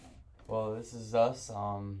Well, this is us.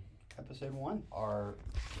 Episode 1. Our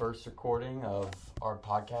first recording of our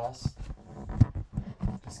podcast.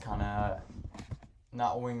 Just kind of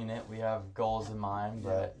not winging it. We have goals in mind,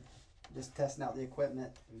 but just testing out the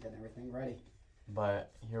equipment and getting everything ready.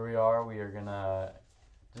 But here we are. We are gonna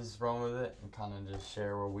just run with it and kind of just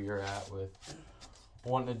share where we are at with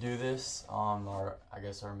wanting to do this. Our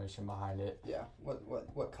mission behind it. Yeah.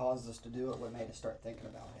 What caused us to do it? What made us start thinking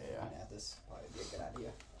about it? Yeah. This probably be a good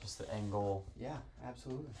idea. Just the end goal. Yeah,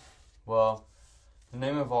 absolutely. Well, the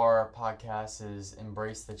name of our podcast is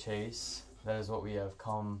Embrace the Chase. That is what we have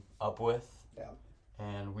come up with. Yeah.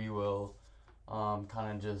 And we will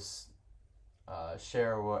kind of just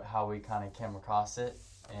share how we kind of came across it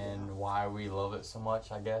and why we love it so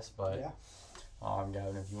much, I guess. But yeah.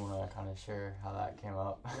 Gavin, if you want to kind of share how that came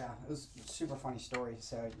up. Yeah, it was a super funny story.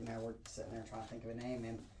 So, we're sitting there trying to think of a name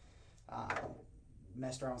and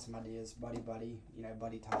messed around with some ideas, buddy,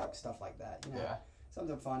 buddy talk, stuff like that. Yeah.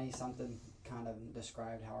 Something funny, something kind of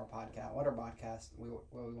described how what our podcast,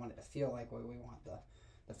 what we want it to feel like, what we want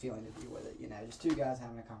the feeling to be with it. Just two guys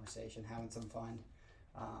having a conversation, having some fun.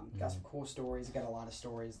 Got some cool stories. Got a lot of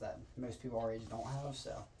stories that most people our age don't have.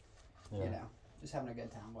 So, just having a good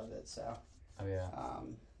time with it. So,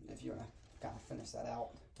 if you want to kind of finish that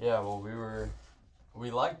out. Yeah, well,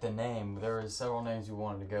 we liked the name. There were several names we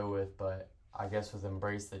wanted to go with, but I guess with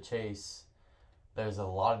Embrace the Chase, there's a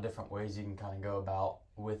lot of different ways you can kind of go about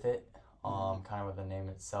with it, kind of with the name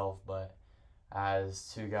itself. But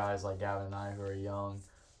as two guys like Gavin and I who are young,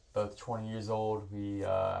 both 20 years old,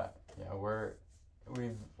 we're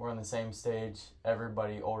in the same stage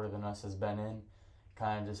everybody older than us has been in,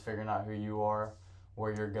 kind of just figuring out who you are,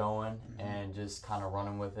 where you're going, and just kind of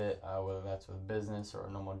running with it, whether that's with business or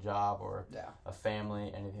a normal job or a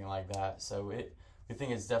family, anything like that. So we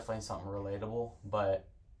think it's definitely something relatable, but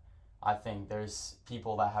I think there's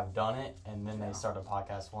people that have done it and then they start a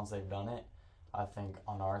podcast once they've done it. I think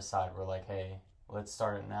on our side, we're like, hey, let's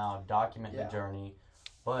start it now, document the journey.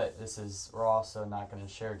 But we're also not going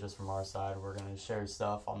to share just from our side. We're going to share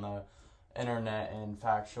stuff on the internet and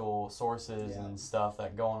factual sources and stuff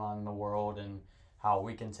that going on in the world and how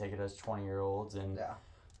we can take it as 20-year-olds. And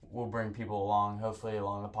we'll bring people along, hopefully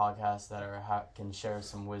along the podcast that can share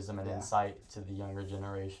some wisdom and insight to the younger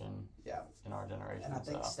generation in our generation. And I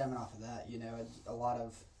think stemming off of that, a lot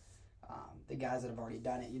of the guys that have already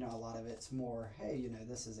done it, a lot of it's more, hey,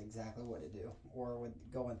 this is exactly what to do. Or with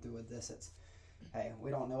going through with this, it's, hey,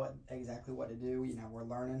 we don't know exactly what to do. We're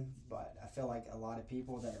learning. But I feel like a lot of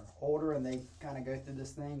people that are older and they kind of go through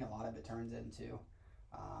this thing, a lot of it turns into,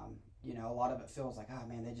 a lot of it feels like, oh,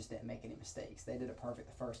 man, they just didn't make any mistakes. They did it perfect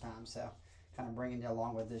the first time. So kind of bringing you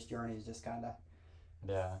along with this journey is just kind of,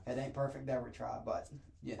 it ain't perfect every try, but,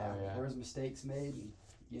 there's mistakes made and,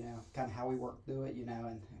 kind of how we work through it, and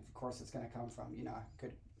of course it's going to come from, a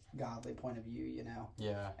good godly point of view,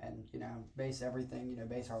 and, base everything,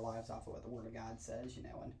 base our lives off of what the Word of God says,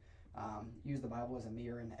 and use the Bible as a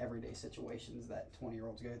mirror in everyday situations that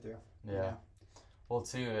 20-year-olds go through. Yeah. Well,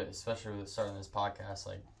 too, especially with starting this podcast,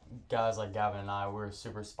 like guys like Gavin and I, we're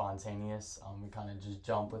super spontaneous. We kind of just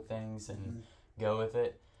jump with things and go with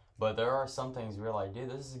it. But there are some things we're like,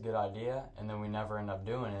 dude, this is a good idea, and then we never end up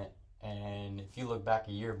doing it. And if you look back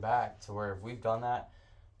a year back to where if we've done that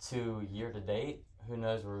to year to date, who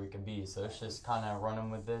knows where we could be. So it's just kind of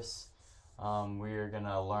running with this. We're going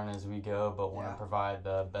to learn as we go, but want to provide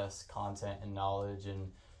the best content and knowledge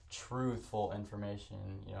and truthful information.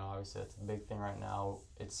 Obviously that's a big thing right now.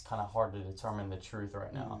 It's kind of hard to determine the truth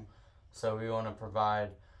right now. So we want to provide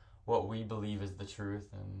what we believe is the truth,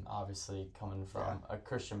 and obviously coming from a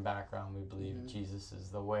Christian background, we believe Jesus is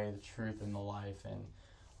the way, the truth, and the life, and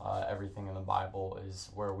everything in the Bible is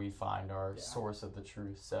where we find our source of the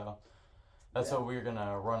truth. So that's what we're going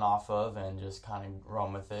to run off of and just kind of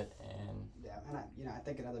run with it. And I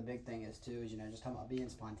think another big thing is too, is, just talking about being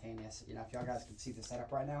spontaneous. If y'all guys can see the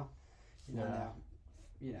setup right now, now,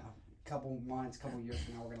 couple months, couple years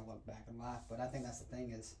from now, we're going to look back and laugh. But I think that's the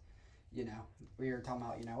thing is, we were talking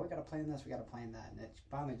about, we got to plan this, we got to plan that. And it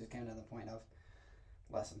finally just came to the point of,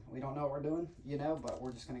 listen, we don't know what we're doing, but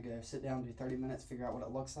we're just going to go sit down, do 30 minutes, figure out what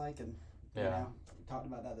it looks like. And, we talked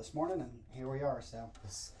about that this morning, and here we are. So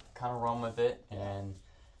just kind of run with it and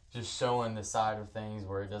just showing the side of things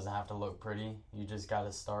where it doesn't have to look pretty. You just got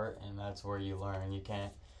to start, and that's where you learn. You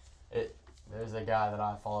can't. There's a guy that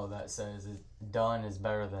I follow that says done is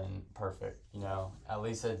better than perfect. At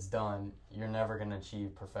least it's done. You're never going to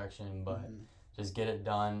achieve perfection, but just get it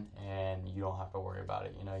done, and you don't have to worry about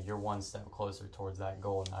it. You're one step closer towards that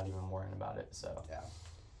goal, not even worrying about it. So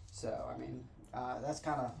So I mean, that's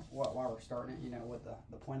kind of why we're starting it. What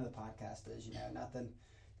the point of the podcast is. Nothing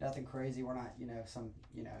nothing crazy. We're not, some,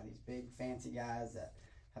 these big fancy guys that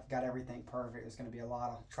have got everything perfect. There's going to be a lot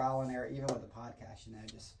of trial and error, even with the podcast,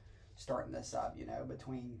 just starting this up,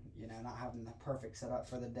 between, not having the perfect setup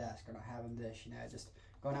for the desk or not having this, just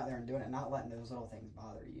going out there and doing it, not letting those little things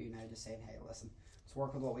bother you, just saying, hey, listen, let's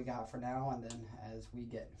work with what we got for now. And then as we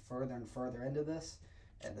get further and further into this,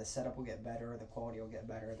 and the setup will get better, the quality will get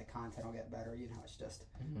better, the content will get better. It's just,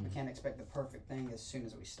 we can't expect the perfect thing as soon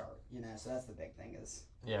as we start, so that's the big thing is.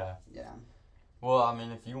 Yeah. Yeah. Well, I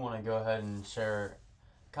mean, if you want to go ahead and share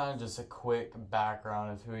kind of just a quick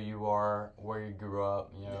background of who you are, where you grew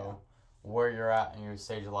up, where you're at in your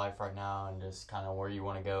stage of life right now, and just kind of where you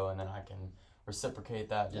want to go, and then I can reciprocate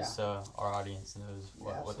that just so our audience knows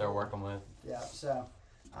what they're working with. Yeah, so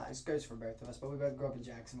this goes for both of us, but we both grew up in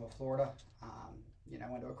Jacksonville, Florida.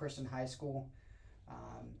 Went to a Christian high school.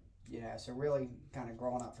 So really kind of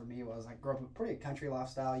growing up for me was I grew up with a pretty country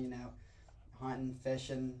lifestyle, hunting,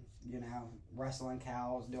 fishing, wrestling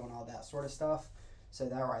cows, doing all that sort of stuff. So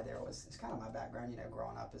that right there it's kind of my background,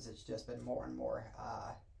 growing up, is it's just been more and more,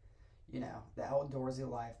 the outdoorsy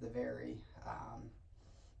life, the very,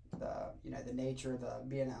 the nature, the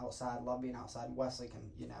being outside, love being outside. Wesley can,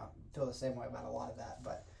 feel the same way about a lot of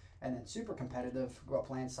that, and then super competitive, grew up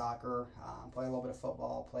playing soccer, played a little bit of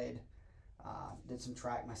football, did some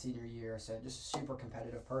track my senior year, so just a super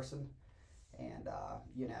competitive person, and,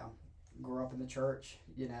 grew up in the church,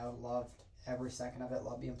 loved every second of it,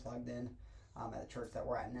 loved being plugged in at the church that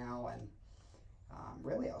we're at now, and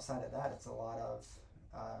really outside of that, it's a lot of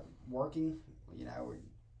working,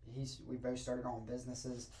 we both started our own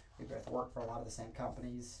businesses, we both work for a lot of the same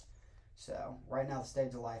companies, so right now the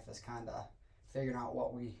stage of life is kind of figuring out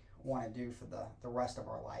what we want to do for the rest of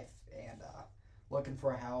our life, and looking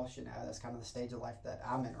for a house. That's kind of the stage of life that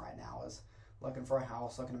I'm in right now, is looking for a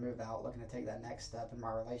house, looking to move out, looking to take that next step in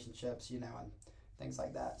my relationships, and things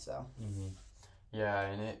like that. So yeah,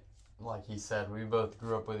 and it, like he said, we both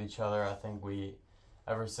grew up with each other. I think we,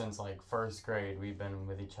 ever since like first grade, we've been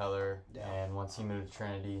with each other. And once he moved to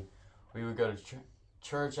Trinity, we would go to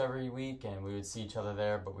church every week, and we would see each other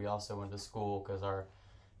there, but we also went to school because our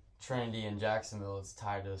Trinity in Jacksonville is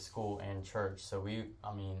tied to school and church. So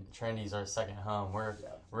Trinity's our second home.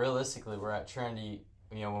 Realistically, we're at Trinity,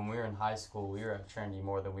 when we were in high school, we were at Trinity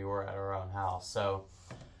more than we were at our own house. So,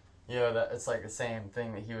 that it's like the same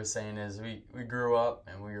thing that he was saying is we grew up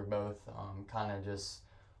and we were both kind of just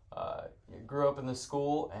grew up in the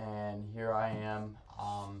school, and here I am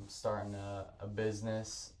starting a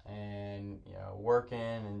business and, working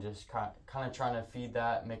and just kind of trying to feed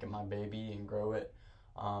that, make it my baby and grow it.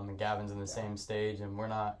 And Gavin's in the same stage, and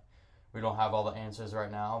we don't have all the answers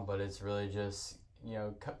right now, but it's really just,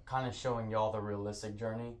 kind of showing y'all the realistic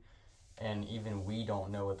journey, and even we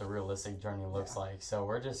don't know what the realistic journey looks like. So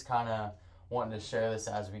we're just kind of wanting to share this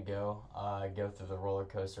as we go through the roller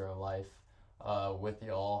coaster of life with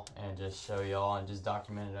y'all, and just show y'all and just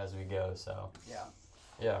document it as we go. So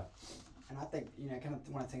yeah. And I think, kind of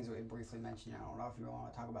one of the things that we briefly mentioned, I don't know if you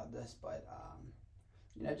want to talk about this, but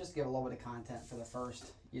just give a little bit of content for the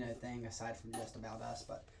first, thing aside from just about us.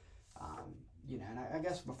 But, and I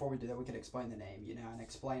guess before we do that, we could explain the name, and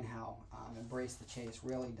explain how Embrace the Chase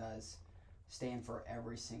really does stand for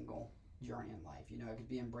every single journey in life. It could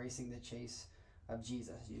be embracing the chase of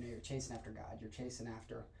Jesus. You're chasing after God. You're chasing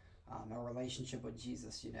after a relationship with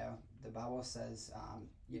Jesus. The Bible says,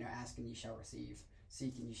 ask and you shall receive,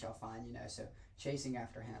 seek and you shall find, so chasing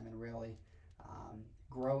after him and really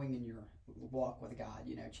growing in your walk with God,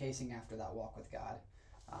 chasing after that walk with God,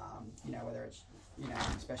 whether it's,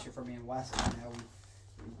 especially for me and Wes,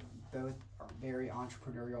 we both are very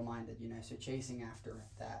entrepreneurial minded, so chasing after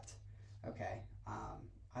that,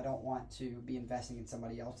 I don't want to be investing in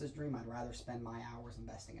somebody else's dream. I'd rather spend my hours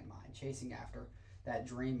investing in mine, chasing after that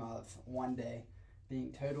dream of one day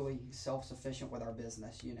being totally self-sufficient with our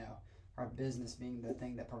business, our business being the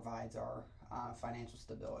thing that provides our financial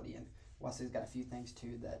stability. And Wesley's got a few things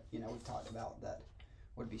too that, we've talked about that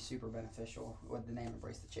would be super beneficial with the name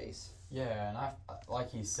Embrace the Chase. Yeah, and I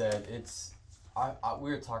like he said, I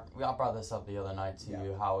brought this up the other night to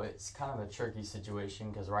you, how it's kind of a tricky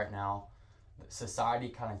situation, because right now society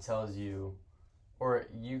kind of tells you, or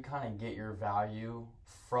you kind of get your value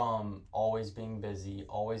from always being busy,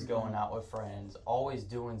 always going out with friends, always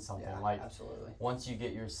doing something. Absolutely. Once you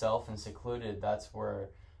get yourself and secluded, that's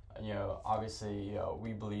where, obviously,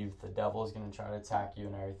 we believe the devil is going to try to attack you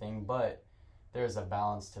and everything, but there's a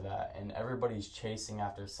balance to that, and everybody's chasing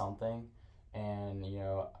after something. And,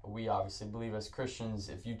 we obviously believe as Christians,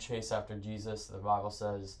 if you chase after Jesus, the Bible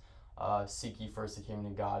says, seek ye first the kingdom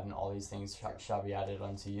of God, and all these things shall be added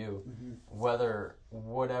unto you,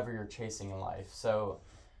 whatever you're chasing in life. So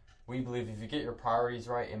we believe if you get your priorities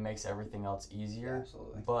right, it makes everything else easier.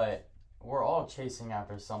 Absolutely. But we're all chasing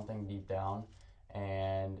after something deep down,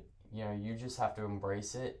 and you just have to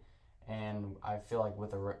embrace it. And I feel like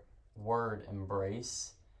with the word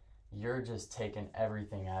embrace, you're just taking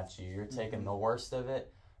everything at you. You're taking the worst of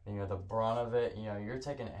it, the brunt of it. You're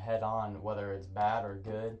taking it head on, whether it's bad or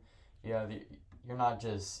good. You're not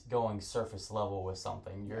just going surface level with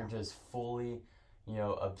something. You're just fully,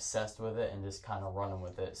 obsessed with it and just kind of running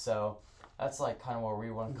with it. So that's like kind of where we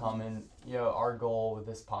want to come in. Our goal with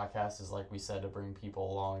this podcast is, like we said, to bring people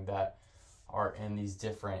along that are in these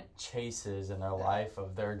different chases in their life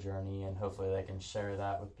of their journey, and hopefully they can share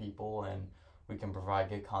that with people, and we can provide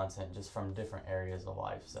good content just from different areas of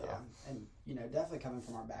life. So and definitely coming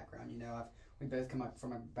from our background, we both come up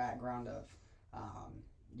from a background of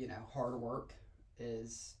hard work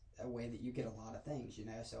is a way that you get a lot of things,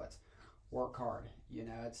 so it's work hard,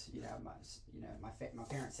 it's my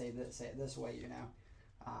parents say it this way,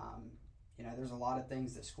 there's a lot of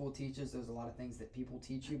things that school teaches, there's a lot of things that people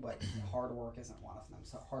teach you, but hard work isn't one of them.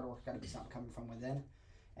 So hard work got to be something coming from within.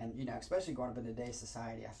 And, especially growing up in today's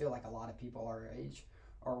society, I feel like a lot of people our age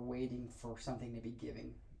are waiting for something to be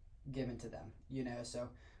given to them, So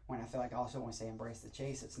when I feel like I also want to say embrace the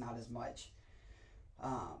chase, it's not as much,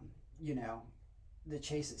 the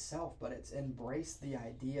chase itself, but it's embrace the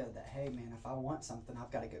idea that, hey, man, if I want something,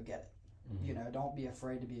 I've got to go get it. Don't be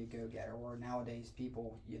afraid to be a go-getter. Or nowadays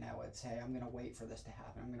people, it's, hey, I'm going to wait for this to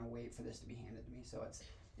happen. I'm going to wait for this to be handed to me. So it's,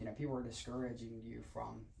 people are discouraging you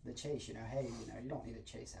from the chase. Hey, you don't need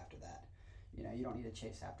to chase after that. You don't need to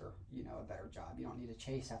chase after, a better job. You don't need to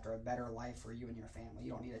chase after a better life for you and your family.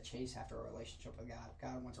 You don't need to chase after a relationship with God. If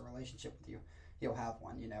God wants a relationship with you, He'll have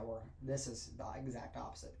one, or this is the exact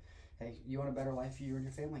opposite. Hey, you want a better life for you and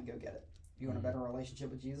your family? Go get it. You want a better relationship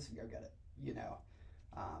with Jesus? Go get it.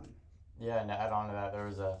 Yeah, and to add on to that, there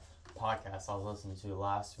was a podcast I was listening to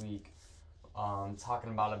last week talking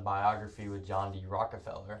about a biography with John D.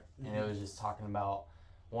 Rockefeller. And it was just talking about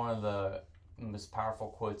one of the most powerful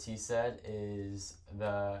quotes he said is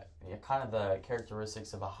the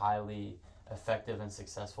characteristics of a highly effective and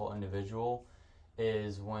successful individual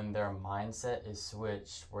is when their mindset is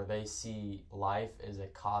switched, where they see life as a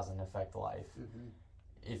cause and effect life.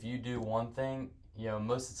 If you do one thing,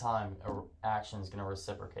 most of the time action is going to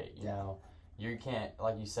reciprocate. You can't,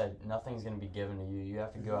 like you said, nothing's going to be given to you. You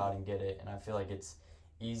have to go out and get it. And I feel like it's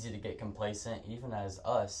easy to get complacent, even as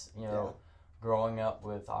us, growing up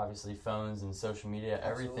with obviously phones and social media.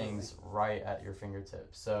 Absolutely. Everything's right at your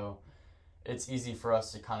fingertips. So it's easy for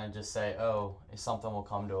us to kind of just say, oh, something will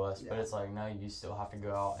come to us. But it's like, no, you still have to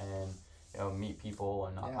go out and meet people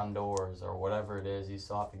and knock on doors or whatever it is. You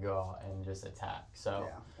still have to go out and just attack. So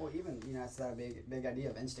well, even it's that big idea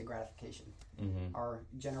of instant gratification. Our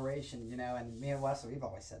generation, and me and Wesley, we've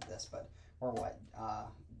always said this, but we're what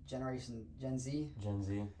generation Gen Z.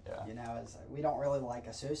 Is we don't really like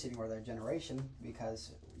associating with our generation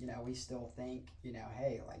because we still think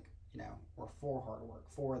hey, like we're for hard work,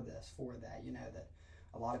 for this, for that. That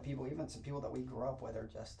a lot of people, even some people that we grew up with, are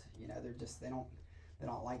just they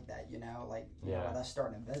don't like that, with us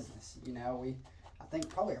starting a business. I think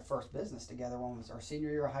probably our first business together was our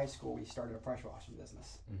senior year of high school. We started a pressure washing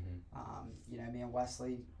business. Me and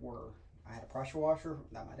Wesley I had a pressure washer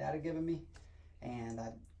that my dad had given me, and I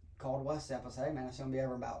called Wesley up and said, hey man, it's going to be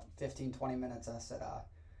over about 15-20 minutes. I said,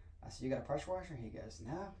 you got a pressure washer? He goes,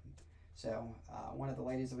 no. So one of the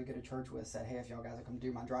ladies that we go to church with said, hey, if y'all guys will come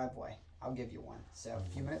do my driveway, I'll give you one. So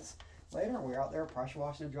a few minutes later, we were out there pressure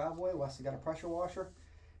washing the driveway. Wesley got a pressure washer,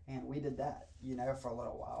 and we did that, for a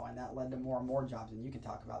little while, and that led to more and more jobs. And you can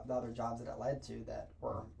talk about the other jobs that it led to that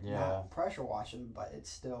were not pressure washing, but it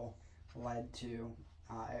still led to,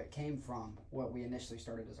 it came from what we initially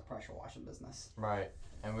started as a pressure washing business. Right.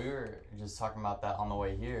 And we were just talking about that on the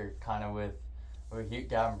way here, kind of with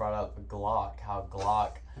Gavin brought up Glock, how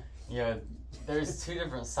Glock, there's two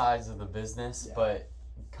different sides of the business, but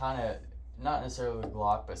kind of not necessarily with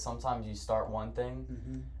Glock, but sometimes you start one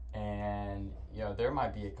thing and there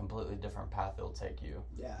might be a completely different path it'll take you.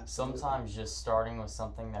 Sometimes just starting with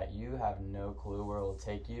something that you have no clue where it'll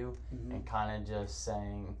take you, and kind of just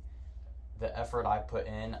saying, the effort I put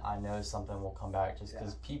in, I know something will come back, just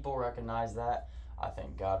because people recognize that. I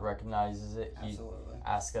think God recognizes it. He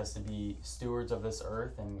asks us to be stewards of this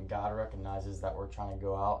earth, and God recognizes that we're trying to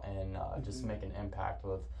go out and just make an impact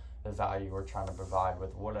with the value we're trying to provide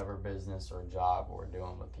with whatever business or job we're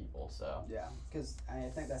doing with people. So because I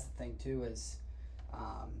think that's the thing too is,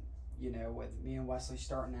 with me and Wesley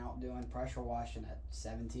starting out doing pressure washing at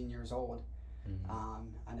 17 years old,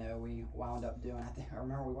 I know we wound up doing. I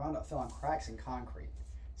remember we wound up filling cracks in concrete.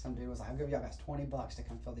 Some dude was like, I'll give y'all guys $20 to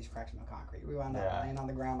come fill these cracks with my concrete. We wound up laying on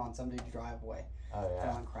the ground on some dude's driveway,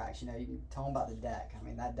 filling cracks. You know, you can tell them about the deck. I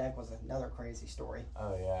mean, that deck was another crazy story.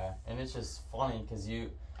 Oh, yeah. And it's just funny because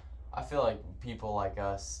I feel like people like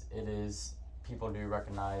us, people do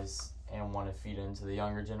recognize and want to feed into the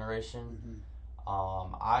younger generation.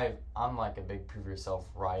 I'm like a big prove yourself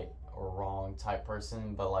right or wrong type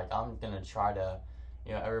person, but like I'm going to try to,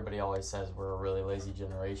 you know, everybody always says we're a really lazy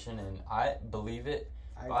generation, and I believe it.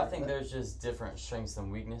 But I think there's just different strengths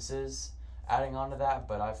and weaknesses adding on to that.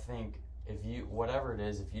 But I think whatever it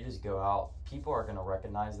is, if you just go out, people are going to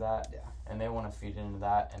recognize that, and they want to feed into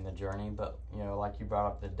that and the journey. But, you know, like you brought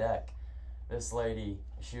up the deck, this lady,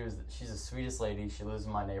 she's the sweetest lady. She lives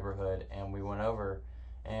in my neighborhood, and we went over,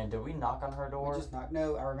 and did we knock on her door? We just knocked.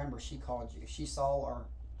 No, I remember she called you. She saw our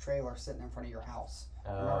trailer sitting in front of your house.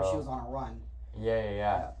 I remember she was on a run.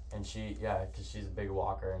 Yeah. And because she's a big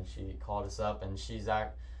walker, and she called us up, and she's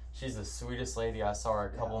the sweetest lady. I saw her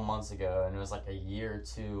a couple months ago, and it was like a year or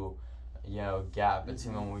two, you know, gap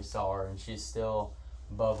between when we saw her, and she's still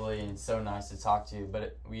bubbly and so nice to talk to.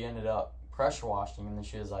 But we ended up pressure washing, and then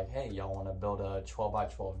she was like, "Hey, y'all want to build a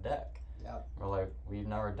 12x12 deck?" We're like, we've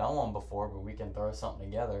never done one before, but we can throw something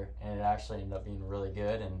together, and it actually ended up being really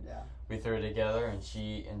good. And we threw it together, and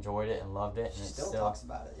she enjoyed it and loved it. And she still talks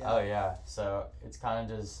about it. Oh yeah, so it's kind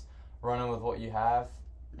of just running with what you have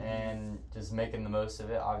and just making the most of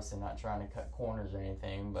it. Obviously, not trying to cut corners or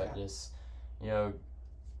anything, but just, you know,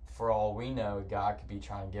 for all we know, God could be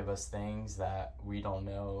trying to give us things that we don't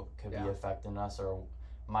know could be affecting us or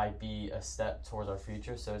might be a step towards our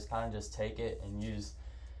future. So it's kind of just take it and use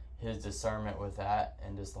His discernment with that,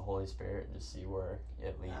 and just the Holy Spirit, and just see where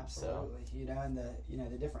it leads. Absolutely. So, you know, and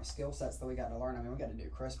the different skill sets that we got to learn. I mean, we got to do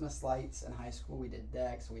Christmas lights in high school. We did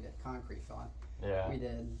decks. We did concrete filling. Yeah. We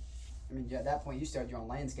did. I mean, at that point, you started your own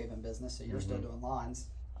landscaping business, so you're still doing lawns.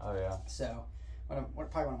 Oh yeah. So,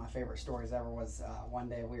 probably one of my favorite stories ever was one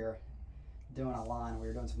day we were doing a lawn. We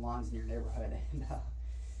were doing some lawns in your neighborhood, and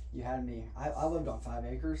you had me. I lived on 5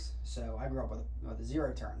 acres, so I grew up with a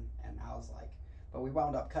zero turn, and I was like. But we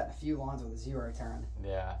wound up cutting a few lawns with a zero turn.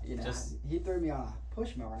 Yeah. You know, he threw me on a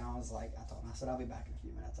push mower, and I was like, I told him, I said, I'll be back in a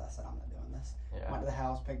few minutes. I said, I'm not doing this. Yeah. Went to the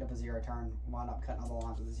house, picked up a zero turn, wound up cutting all the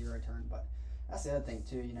lawns with a zero turn. But that's the other thing,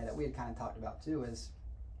 too, you know, that we had kind of talked about, too, is,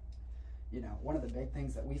 you know, one of the big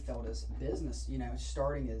things that we felt as business, you know,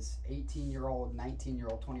 starting as 18-year-old,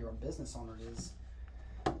 19-year-old, 20-year-old business owners is,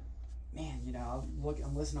 man, you know,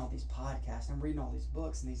 I'm listening to all these podcasts, I'm reading all these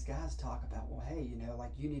books, and these guys talk about, well, hey, you know, like,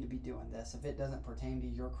 you need to be doing this. If it doesn't pertain to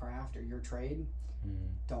your craft or your trade,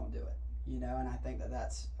 don't do it. You know, and I think that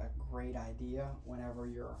that's a great idea whenever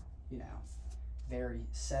you're, you know, very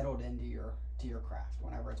settled into your craft,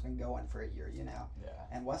 whenever it's been going for a year, you know. Yeah.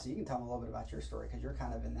 And Wesley, you can tell them a little bit about your story, because you're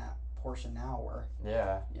kind of in that portion now where,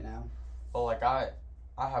 you know. Well, like, I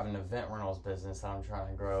have an event rentals business that I'm trying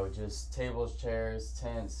to grow. Just tables, chairs,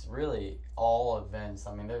 tents, really all events.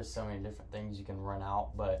 I mean, there's so many different things you can rent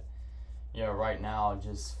out. But, you know, right now,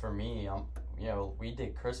 just for me, you know, we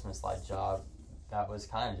did Christmas light job that was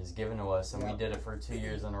kind of just given to us. And we did it for 2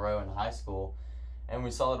 years in a row in high school. And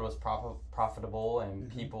we saw that it was profitable.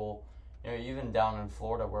 And people, you know, even down in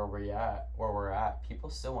Florida where we're at,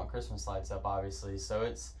 people still want Christmas lights up, obviously. So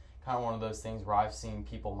it's kind of one of those things where I've seen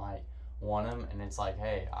people might want them, and it's like,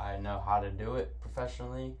 hey, I know how to do it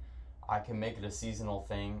professionally. I can make it a seasonal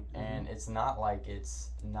thing, and it's not like it's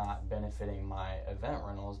not benefiting my event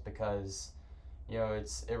rentals, because, you know,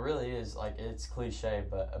 it really is, like, it's cliche,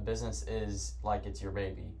 but a business is like it's your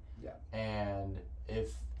baby. Yeah. And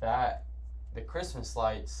if the Christmas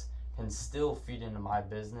lights can still feed into my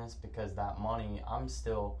business, because that money, I'm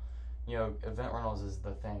still, you know, event rentals is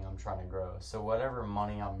the thing I'm trying to grow. So whatever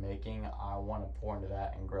money I'm making, I want to pour into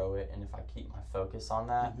that and grow it. And if I keep my focus on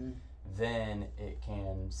that, then it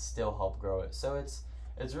can still help grow it. So it's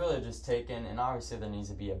really just taking, and obviously there needs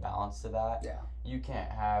to be a balance to that. Yeah. You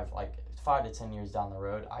can't have, like, 5 to 10 years down the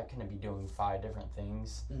road, I can be doing 5 different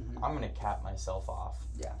things. I'm going to cap myself off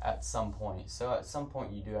at some point. So at some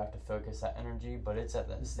point you do have to focus that energy, but it's at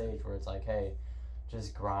that stage where it's like, hey,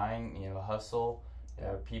 just grind, you know, hustle. You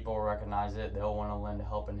know, people recognize it, they'll want to lend a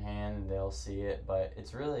helping hand, and they'll see it. But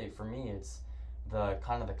it's really, for me, it's the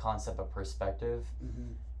kind of the concept of perspective.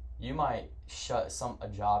 You might shut a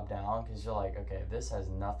job down because you're like, okay, this has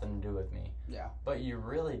nothing to do with me. Yeah. But you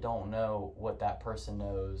really don't know what that person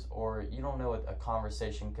knows, or you don't know what a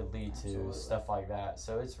conversation could lead to, stuff like that.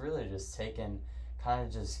 So it's really just taking, kind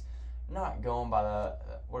of just not going by the,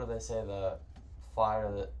 what do they say, the fly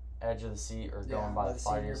or the edge of the seat, or going by the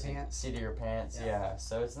seat of your pants. Yeah.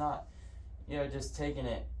 So it's not, you know, just taking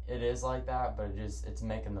it it is like that, but it's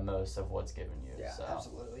making the most of what's given you. Yeah, so.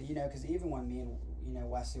 absolutely. You know, because even when me and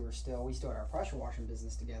Wesley we still had our pressure washing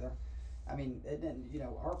business together. I mean, it didn't.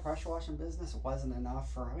 Our pressure washing business wasn't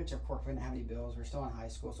enough for, which of course we didn't have any bills. We were still in high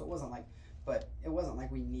school, so it wasn't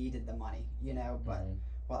like we needed the money. But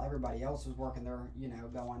while everybody else was working there,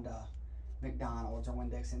 going to McDonald's or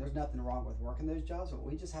Winn-Dixie, there's nothing wrong with working those jobs, but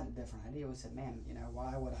we just had a different idea. We said, man,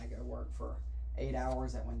 why would I go work for 8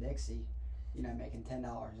 hours at Winn-Dixie, making $10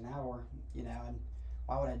 an hour, and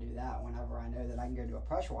why would I do that whenever I know that I can go to a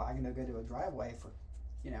pressure wash, I can go to a driveway for,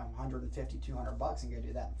 $150, $200 and go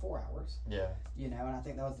do that in 4 hours. Yeah. And I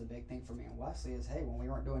think that was the big thing for me and Wesley is, hey, when we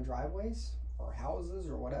weren't doing driveways or houses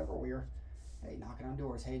or whatever, we were, hey, knocking on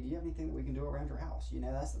doors. Hey, do you have anything that we can do around your house?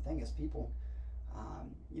 That's the thing is people,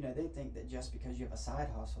 they think that just because you have a side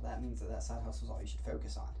hustle, that means that side hustle is all you should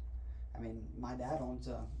focus on. I mean, my dad owns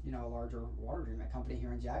a larger water treatment company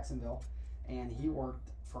here in Jacksonville, and he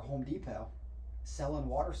worked for Home Depot, selling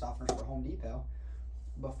water softeners for Home Depot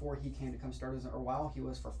before he came to come start while he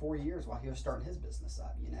was for 4 years while he was starting his business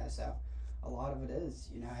up. So a lot of it is,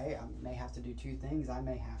 hey, I may have to do two things. I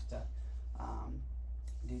may have to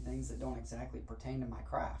do things that don't exactly pertain to my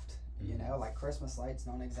craft. Like Christmas lights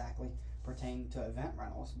don't exactly pertain to event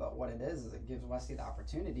rentals, but what it is it gives Wesley the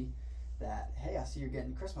opportunity that, hey, I see you're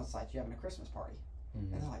getting Christmas lights, you're having a Christmas party.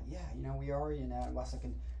 And they're like, yeah, we are, and Wesley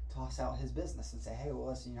can toss out his business and say, hey, well,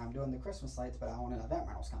 listen, I'm doing the Christmas lights, but I own an event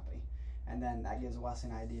rentals company. And then that gives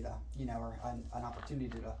Wesley an idea to, or an opportunity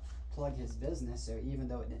to plug his business. So even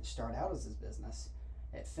though it didn't start out as his business,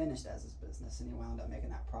 it finished as his business, and he wound up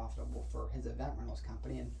making that profitable for his event rentals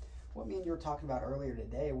company. And what me and you were talking about earlier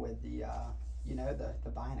today with the, the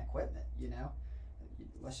buying equipment,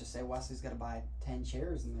 let's just say Wesley's got to buy 10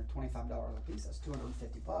 chairs and they're $25 a piece. That's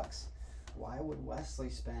 $250. Why would Wesley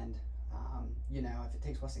spend, if it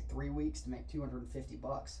takes Wesley 3 weeks to make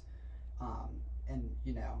 $250, and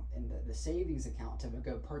the savings account to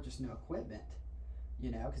go purchase new equipment,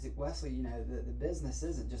 because Wesley, the business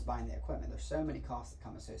isn't just buying the equipment. There's so many costs that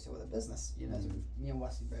come associated with a business, as me and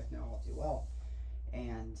Wesley both know all too well.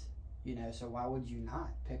 And so why would you not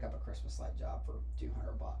pick up a Christmas light job for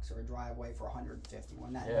 $200 or a driveway for $150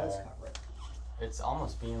 when that does cover it? It's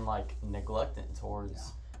almost being like neglected towards.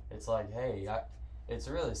 Yeah. It's like, hey, it's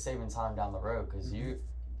really saving time down the road because you're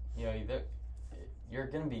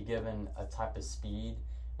going to be given a type of speed,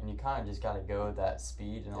 and you kind of just got to go at that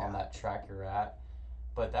speed and on that track you're at.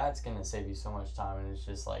 But that's going to save you so much time, and it's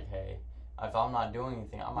just like, hey, if I'm not doing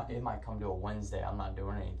anything, it might come to a Wednesday, I'm not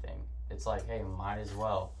doing anything. It's like, hey, might as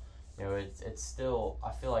well. It's still,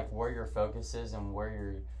 I feel like where your focus is and where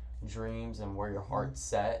your dreams and where your heart's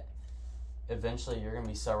set, eventually you're going to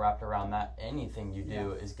be so wrapped around that, anything you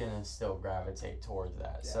do is going to still gravitate towards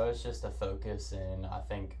that. So it's just a focus, and I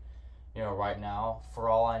think, right now, for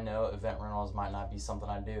all I know, event rentals might not be something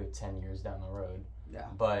I do 10 years down the road. Yeah.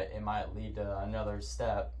 But it might lead to another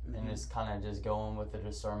step, and just kind of just going with the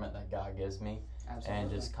discernment that God gives me. Absolutely.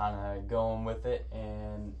 And just kind of going with it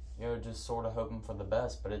and, just sort of hoping for the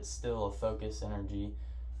best. But it's still a focus, energy.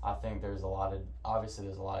 I think there's a lot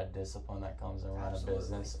of discipline that comes around a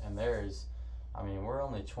business. And we're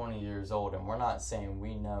only 20 years old, and we're not saying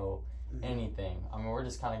we know anything. We're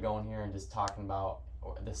just kind of going here and just talking about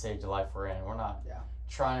the stage of life we're in. We're not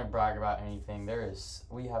trying to brag about anything.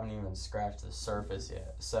 We haven't even scratched the surface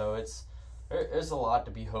yet. So there's a lot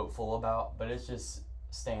to be hopeful about, but it's just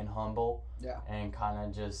staying humble and kind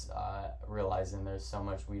of just realizing there's so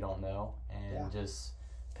much we don't know, and just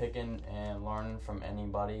picking and learning from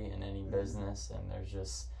anybody in any business. And there's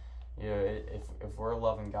just, if we're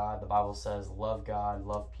loving God, the Bible says love God,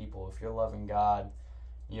 love people. If you're loving God,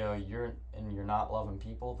 you're not loving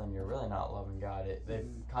people, then you're really not loving God. They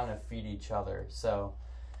kind of feed each other. So,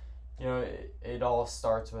 it all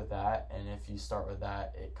starts with that, and if you start with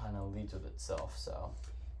that, it kind of leads with itself. So.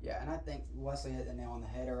 Yeah, and I think Wesley hit the nail on the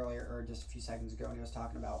head earlier, or just a few seconds ago, when he was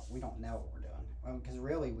talking about we don't know what we're doing. Because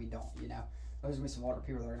really, we don't, There's going to be some older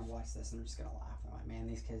people that are going to watch this and they're just going to laugh. They're like, man,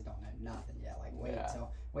 these kids don't know nothing yet. Like,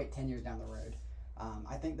 wait 10 years down the road.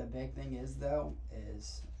 I think the big thing is, though,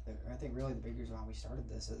 I think really the big reason why we started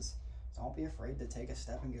this is don't be afraid to take a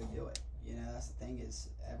step and go do it. That's the thing is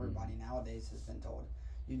everybody nowadays has been told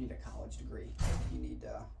you need a college degree. You need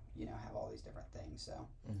to, have all these different things. So,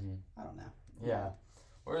 I don't know. Yeah.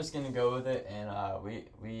 We're just going to go with it, and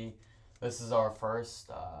this is our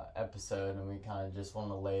first episode, and we kind of just want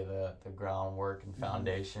to lay the groundwork and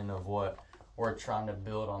foundation of what we're trying to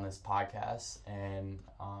build on this podcast, and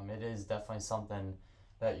it is definitely something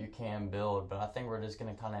that you can build, but I think we're just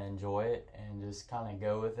going to kind of enjoy it and just kind of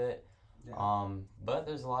go with it. Yeah. But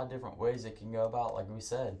there's a lot of different ways it can go about, like we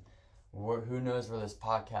said. who knows where this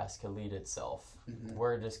podcast could lead itself. Mm-hmm.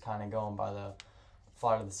 We're just kind of going by the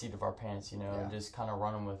flight of the seat of our pants, and Yeah. just kind of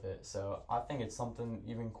running with it. So I think it's something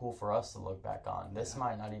even cool for us to look back on. This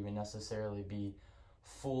might not even necessarily be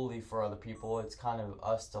fully for other people. It's kind of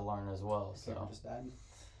us to learn as well. So Just died.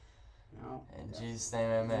 No. in Yeah. Jesus'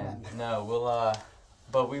 name, amen. Amen. No,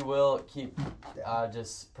 but we will keep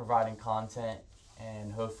just providing content,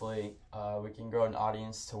 and hopefully we can grow an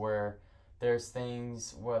audience to where there's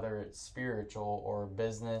things, whether it's spiritual or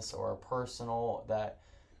business or personal, that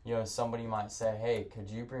somebody might say, hey, could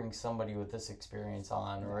you bring somebody with this experience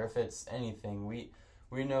on? Or if it's anything, we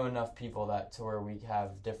know enough people that to where we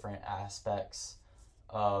have different aspects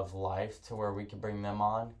of life to where we could bring them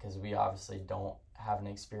on, because we obviously don't haven't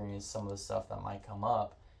experienced some of the stuff that might come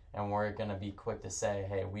up, and we're going to be quick to say,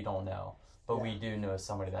 hey, we don't know, but we do know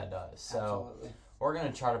somebody that does. So Absolutely. we're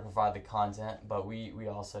going to try to provide the content, but we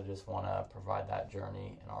also just want to provide that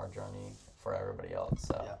journey and our journey for everybody else.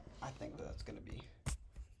 So Yeah, I think that's going to be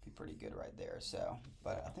pretty good right there. So,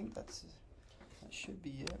 but I think that should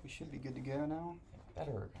be it. We should be good to go now.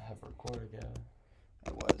 Better have recorded together.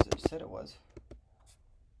 It was. It said it was.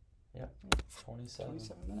 Yep. 27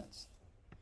 minutes.